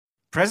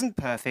present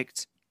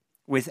perfect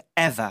with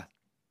ever.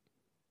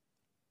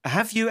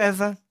 Have you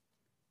ever?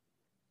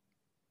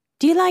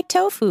 Do you like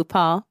tofu,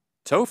 Paul?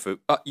 Tofu?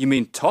 You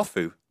mean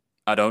tofu?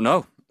 I don't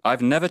know.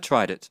 I've never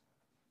tried it.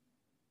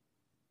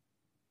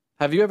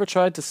 Have you ever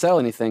tried to sell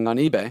anything on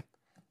eBay?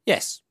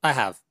 Yes, I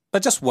have,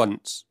 but just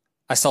once.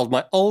 I sold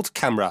my old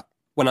camera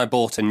when I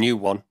bought a new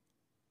one.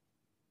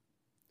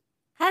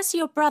 Has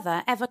your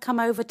brother ever come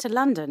over to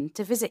London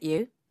to visit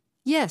you?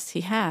 Yes,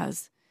 he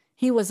has.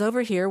 He was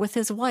over here with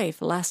his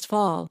wife last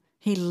fall.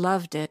 He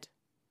loved it.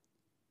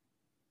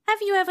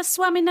 Have you ever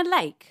swum in a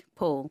lake,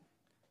 Paul?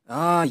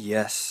 Ah,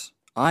 yes.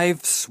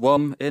 I've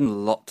swum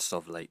in lots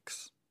of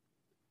lakes.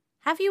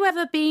 Have you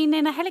ever been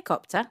in a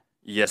helicopter?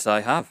 Yes,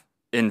 I have.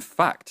 In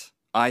fact,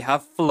 I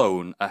have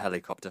flown a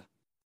helicopter.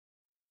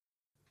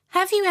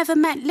 Have you ever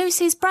met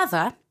Lucy's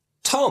brother?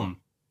 Tom?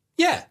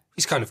 Yeah,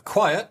 he's kind of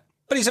quiet,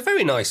 but he's a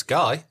very nice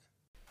guy.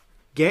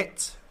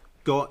 Get,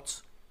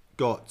 got,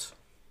 got.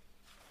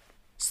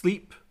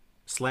 Sleep,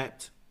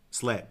 slept,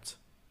 slept.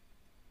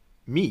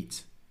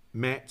 Meet,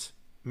 met,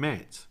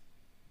 met.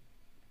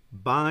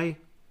 Buy,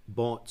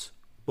 bought,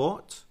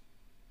 bought.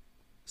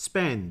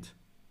 Spend,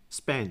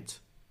 spent,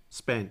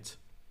 spent.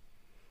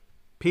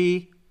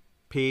 Pay,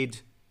 paid,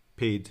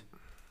 paid.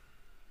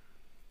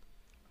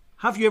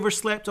 Have you ever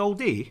slept all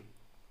day?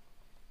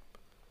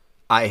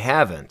 I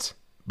haven't,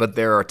 but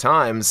there are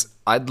times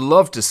I'd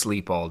love to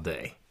sleep all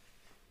day.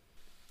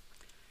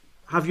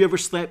 Have you ever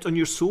slept on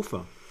your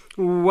sofa?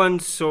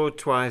 Once or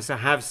twice I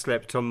have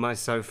slept on my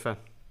sofa.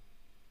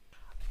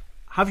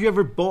 Have you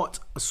ever bought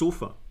a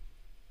sofa?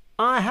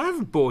 I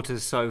have bought a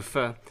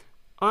sofa.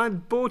 I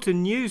bought a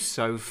new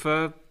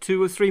sofa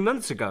 2 or 3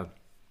 months ago.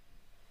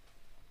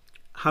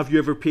 Have you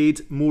ever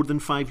paid more than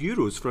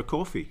 €5 for a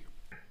coffee?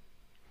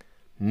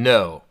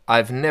 No,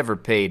 I've never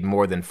paid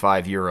more than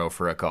 €5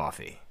 for a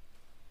coffee.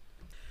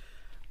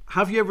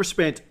 Have you ever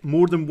spent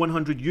more than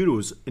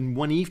 €100 in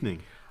one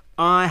evening?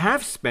 I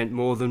have spent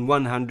more than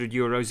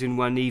 €100 in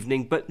one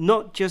evening, but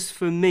not just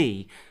for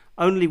me,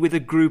 only with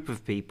a group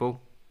of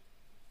people.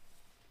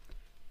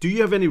 Do you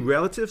have any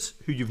relatives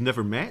who you've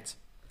never met?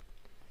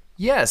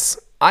 Yes,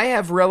 I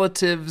have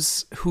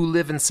relatives who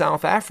live in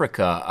South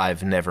Africa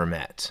I've never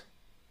met.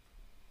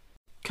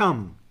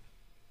 Come,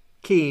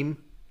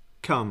 came,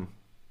 come.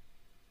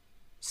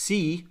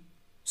 See,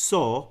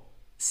 saw,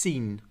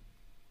 seen.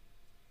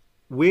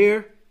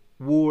 Wear,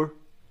 wore,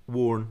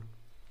 worn.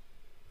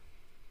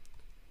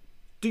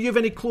 Do you have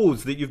any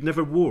clothes that you've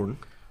never worn?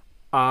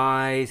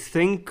 I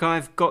think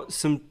I've got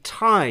some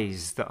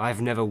ties that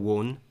I've never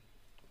worn.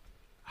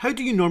 How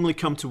do you normally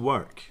come to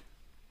work?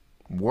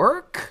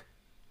 Work?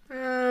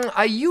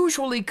 I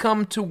usually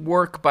come to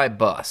work by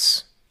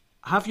bus.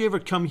 Have you ever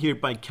come here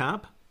by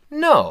cab?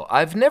 No,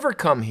 I've never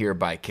come here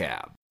by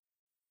cab.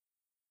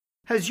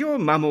 Has your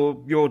mum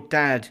or your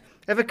dad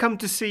ever come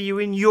to see you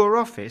in your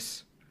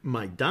office?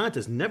 My dad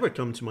has never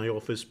come to my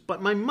office,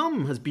 but my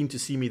mum has been to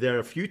see me there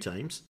a few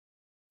times.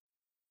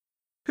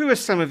 Who are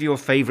some of your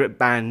favourite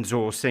bands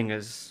or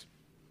singers?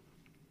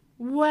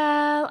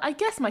 Well, I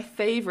guess my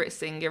favourite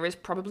singer is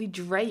probably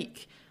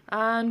Drake,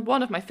 and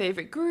one of my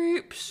favourite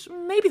groups,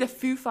 maybe the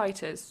Foo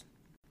Fighters.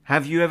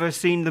 Have you ever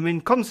seen them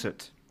in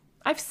concert?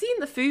 I've seen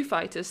the Foo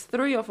Fighters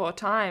 3 or 4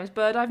 times,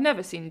 but I've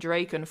never seen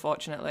Drake,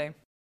 unfortunately.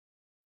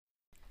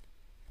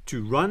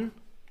 To run,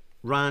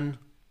 ran,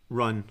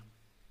 run.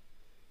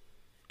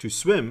 To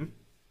swim,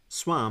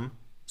 swam,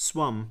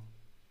 swum.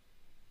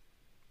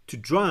 To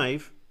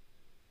drive,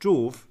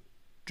 drove,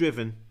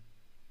 driven.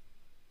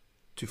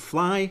 To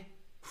fly,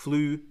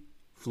 flew,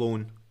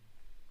 flown.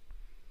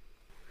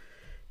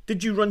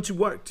 Did you run to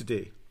work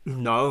today?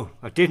 No,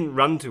 I didn't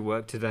run to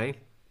work today.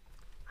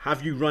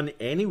 Have you run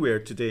anywhere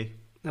today?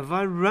 Have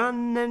I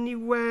run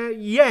anywhere?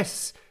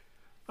 Yes,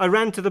 I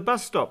ran to the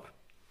bus stop.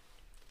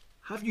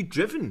 Have you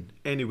driven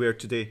anywhere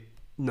today?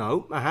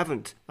 No, I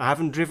haven't. I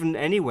haven't driven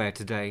anywhere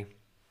today.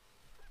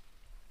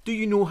 Do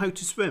you know how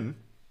to swim?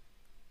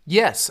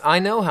 Yes, I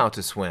know how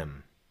to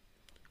swim.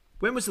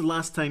 When was the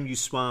last time you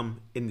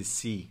swam in the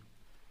sea?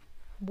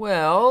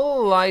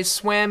 Well, I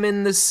swam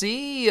in the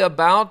sea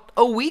about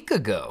a week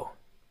ago.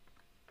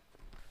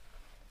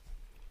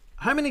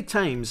 How many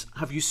times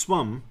have you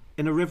swum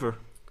in a river?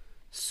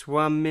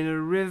 Swum in a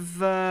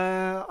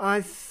river...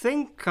 I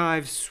think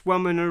I've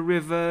swum in a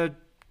river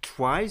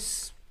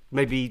twice,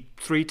 maybe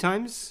 3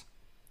 times.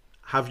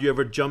 Have you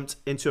ever jumped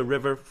into a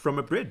river from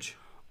a bridge?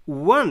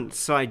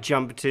 Once I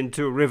jumped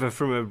into a river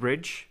from a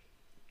bridge.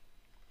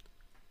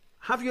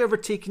 Have you ever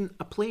taken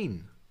a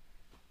plane?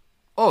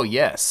 Oh,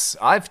 yes,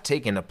 I've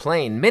taken a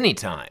plane many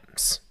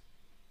times.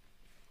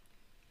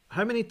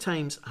 How many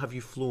times have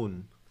you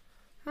flown?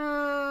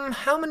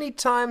 How many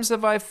times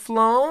have I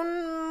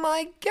flown?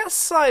 I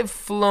guess I've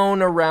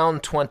flown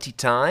around 20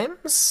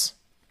 times.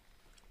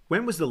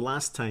 When was the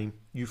last time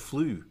you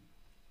flew?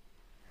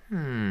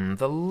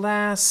 The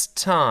last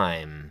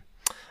time...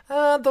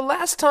 the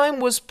last time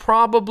was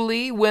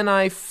probably when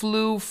I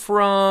flew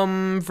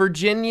from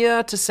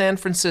Virginia to San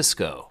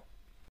Francisco.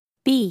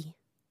 Be,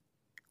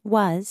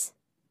 was,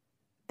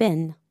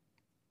 been.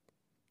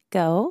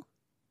 Go,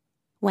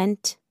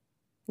 Went.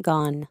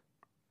 Gone.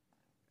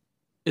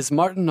 Is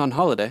Martin on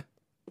holiday?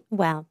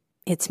 Well,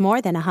 it's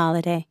more than a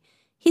holiday.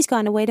 He's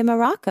gone away to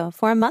Morocco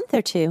for a month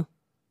or two.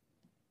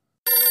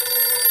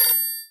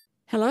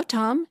 Hello,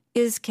 Tom.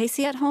 Is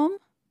Casey at home?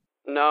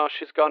 No,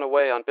 she's gone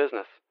away on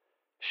business.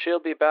 She'll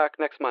be back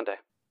next Monday.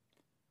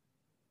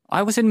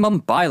 I was in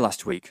Mumbai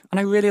last week, and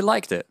I really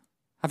liked it.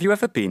 Have you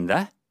ever been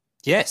there?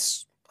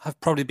 Yes, I've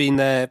probably been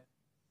there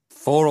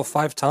 4 or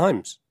 5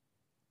 times.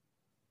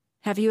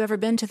 Have you ever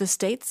been to the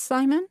States,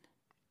 Simon?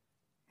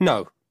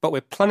 No, but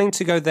we're planning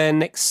to go there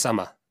next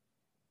summer.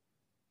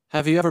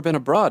 Have you ever been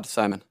abroad,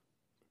 Simon?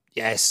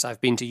 Yes, I've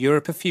been to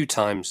Europe a few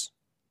times.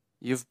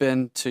 You've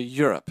been to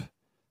Europe,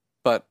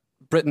 but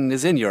Britain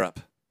is in Europe.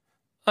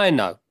 I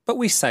know, but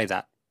we say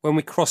that. When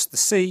we cross the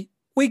sea,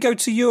 we go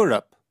to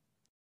Europe.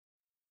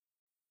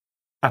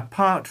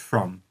 Apart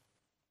from.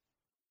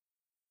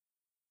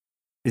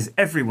 Is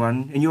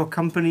everyone in your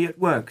company at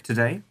work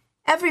today?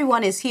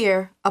 Everyone is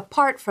here,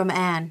 apart from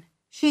Anne.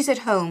 She's at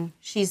home.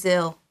 She's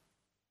ill.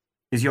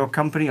 Is your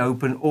company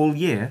open all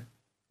year?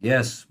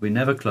 Yes, we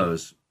never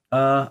close.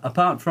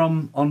 Apart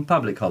from on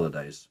public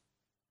holidays.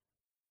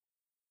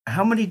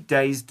 How many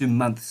days do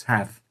months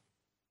have?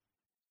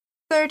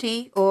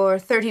 30 or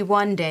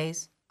 31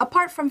 days,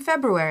 apart from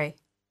February.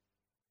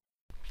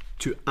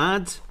 To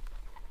add,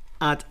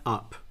 add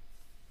up.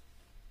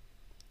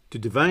 To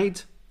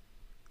divide,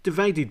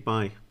 divided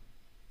by.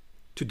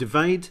 To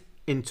divide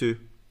into.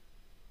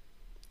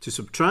 To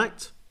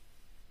subtract,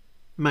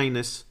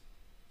 minus.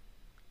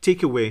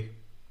 Take away.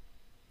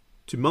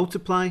 To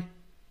multiply,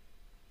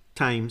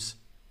 times.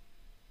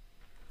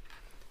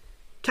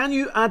 Can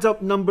you add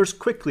up numbers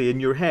quickly in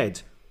your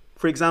head?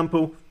 For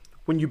example,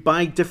 when you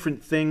buy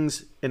different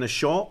things in a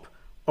shop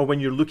or when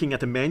you're looking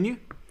at a menu?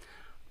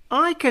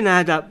 I can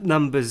add up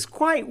numbers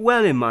quite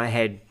well in my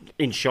head,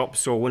 in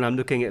shops or when I'm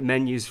looking at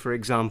menus, for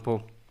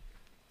example.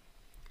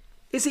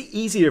 Is it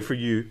easier for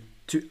you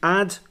to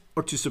add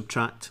or to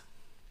subtract?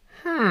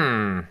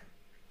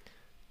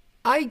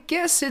 I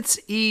guess it's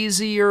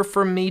easier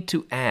for me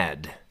to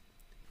add.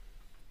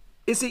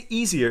 Is it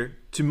easier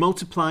to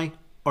multiply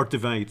or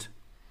divide?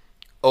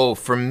 Oh,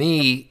 for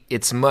me,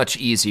 it's much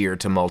easier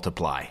to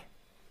multiply.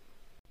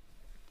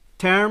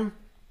 Term,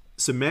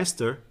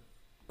 semester,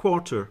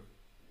 quarter.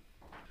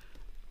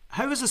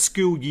 How is a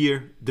school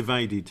year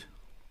divided?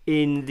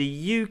 In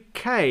the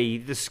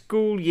UK, the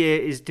school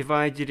year is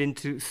divided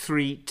into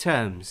 3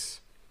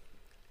 terms.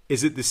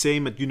 Is it the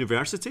same at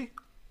university?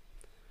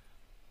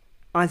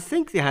 I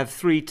think they have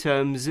 3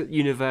 terms at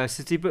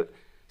university, but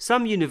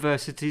some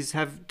universities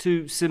have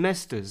 2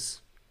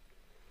 semesters.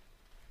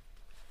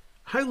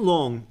 How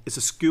long is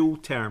a school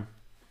term?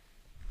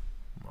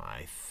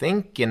 I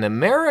think in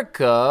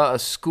America, a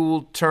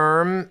school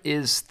term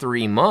is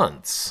 3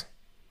 months.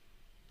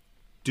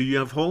 Do you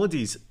have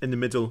holidays in the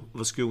middle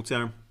of a school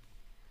term?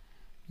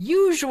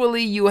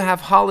 Usually you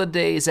have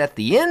holidays at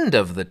the end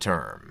of the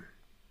term.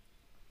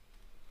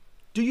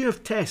 Do you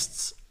have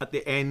tests at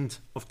the end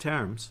of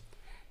terms?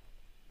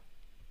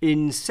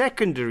 In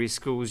secondary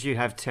schools, you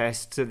have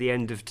tests at the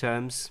end of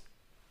terms.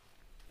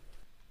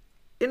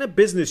 In a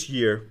business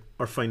year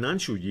or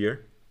financial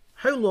year,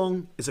 how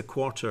long is a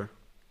quarter?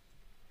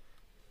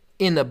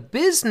 In a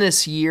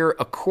business year,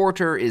 a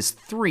quarter is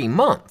 3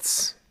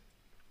 months.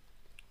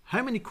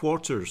 How many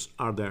quarters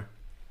are there?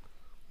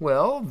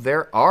 Well,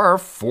 there are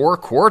 4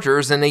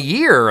 quarters in a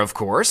year, of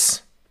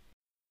course.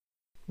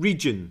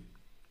 Region,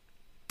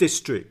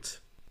 district,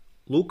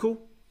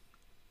 local,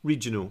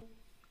 regional,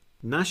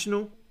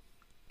 national,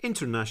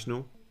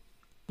 international,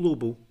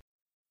 global.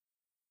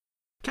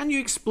 Can you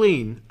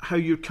explain how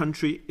your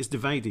country is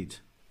divided?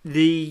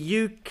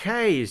 The UK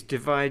is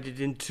divided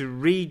into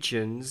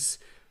regions,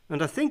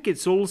 and I think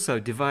it's also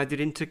divided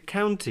into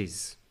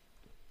counties.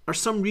 Are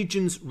some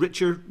regions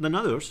richer than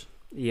others?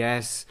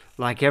 Yes,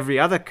 like every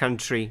other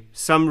country,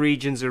 some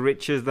regions are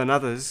richer than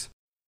others.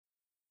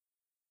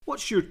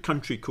 What's your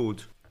country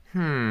code?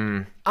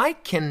 I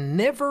can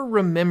never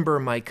remember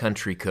my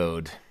country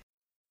code.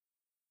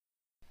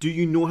 Do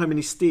you know how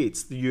many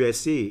states the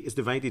USA is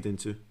divided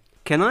into?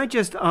 Can I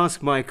just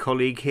ask my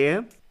colleague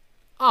here?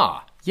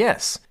 Ah,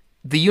 yes.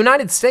 The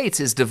United States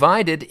is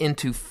divided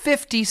into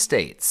 50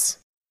 states.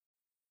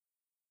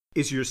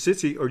 Is your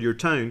city or your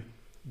town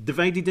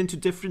divided into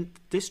different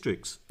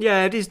districts?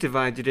 Yeah, it is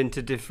divided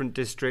into different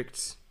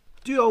districts.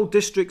 Do all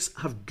districts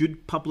have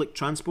good public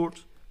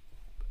transport?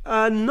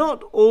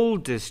 Not all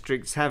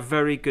districts have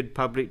very good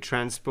public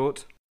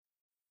transport.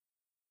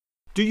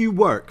 Do you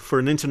work for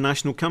an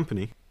international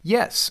company?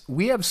 Yes,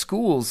 we have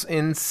schools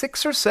in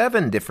 6 or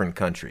 7 different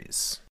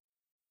countries.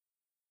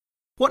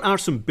 What are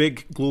some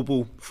big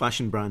global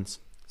fashion brands?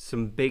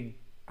 Some big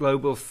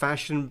global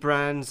fashion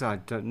brands? I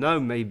don't know,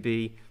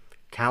 maybe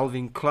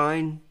Calvin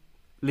Klein,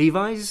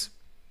 Levi's?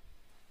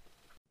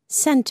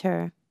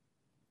 Center,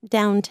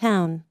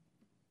 downtown.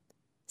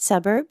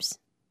 Suburbs,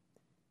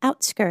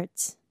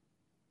 outskirts.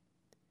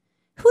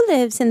 Who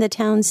lives in the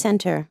town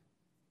center?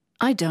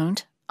 I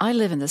don't. I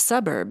live in the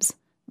suburbs,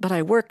 but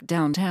I work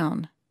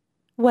downtown.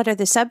 What are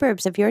the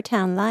suburbs of your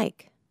town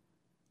like?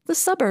 The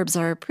suburbs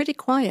are pretty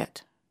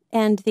quiet.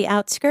 And the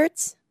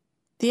outskirts?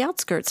 The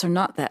outskirts are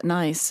not that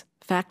nice.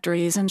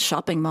 Factories and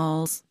shopping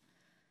malls.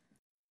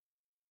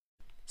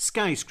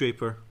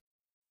 Skyscraper.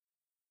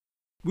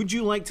 Would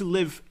you like to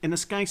live in a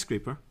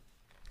skyscraper?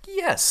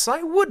 Yes,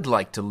 I would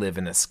like to live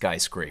in a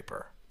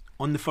skyscraper.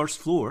 On the first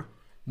floor?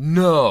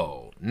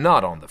 No,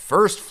 not on the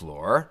first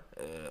floor.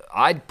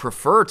 I'd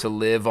prefer to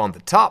live on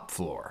the top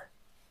floor.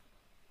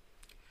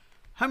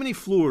 How many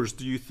floors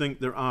do you think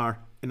there are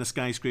in a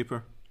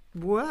skyscraper?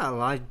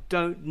 Well, I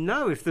don't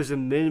know if there's a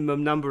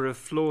minimum number of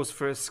floors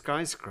for a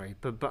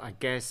skyscraper, but I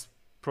guess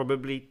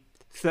probably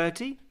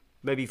 30,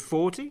 maybe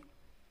 40.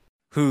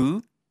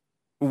 Who?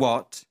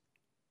 What?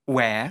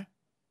 Where?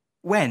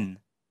 When?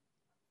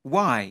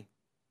 Why?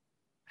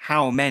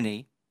 How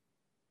many?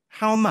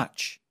 How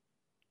much?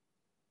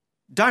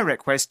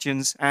 Direct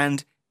questions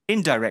and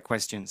indirect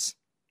questions.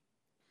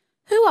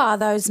 Who are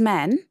those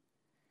men?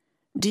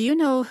 Do you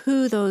know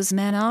who those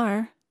men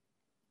are?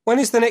 When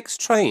is the next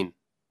train?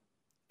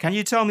 Can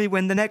you tell me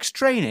when the next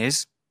train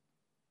is?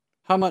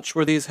 How much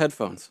were these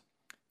headphones?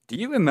 Do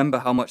you remember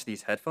how much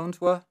these headphones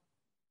were?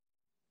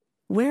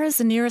 Where is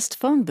the nearest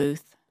phone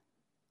booth?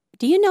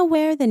 Do you know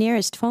where the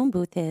nearest phone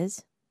booth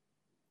is?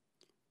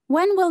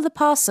 When will the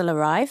parcel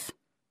arrive?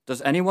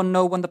 Does anyone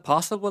know when the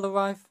parcel will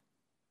arrive?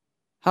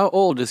 How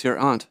old is your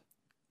aunt?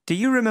 Do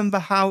you remember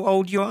how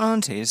old your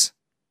aunt is?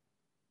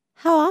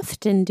 How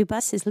often do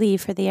buses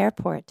leave for the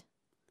airport?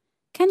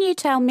 Can you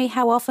tell me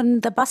how often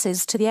the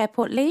buses to the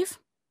airport leave?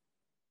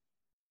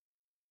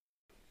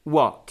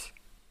 What?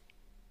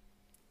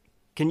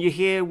 Can you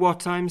hear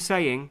what I'm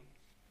saying?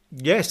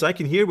 Yes, I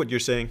can hear what you're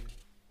saying.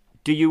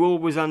 Do you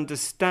always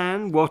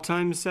understand what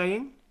I'm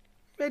saying?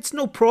 It's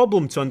no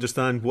problem to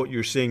understand what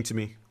you're saying to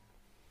me.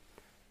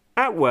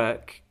 At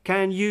work,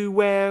 can you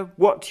wear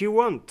what you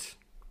want?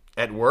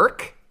 At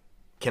work?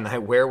 Can I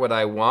wear what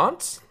I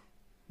want?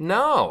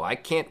 No, I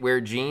can't wear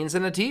jeans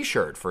and a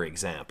t-shirt, for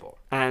example.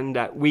 And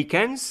at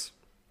weekends?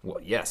 Well,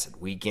 yes,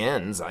 at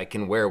weekends I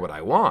can wear what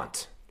I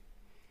want.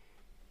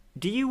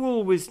 Do you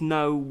always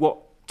know what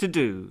to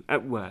do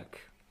at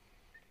work?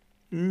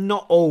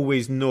 Not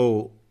always,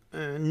 no.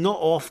 Not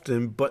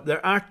often, but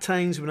there are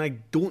times when I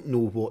don't know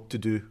what to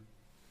do.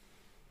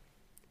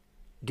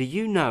 Do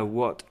you know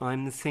what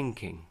I'm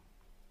thinking?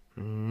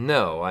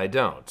 No, I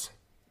don't.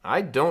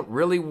 I don't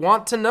really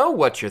want to know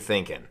what you're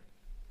thinking.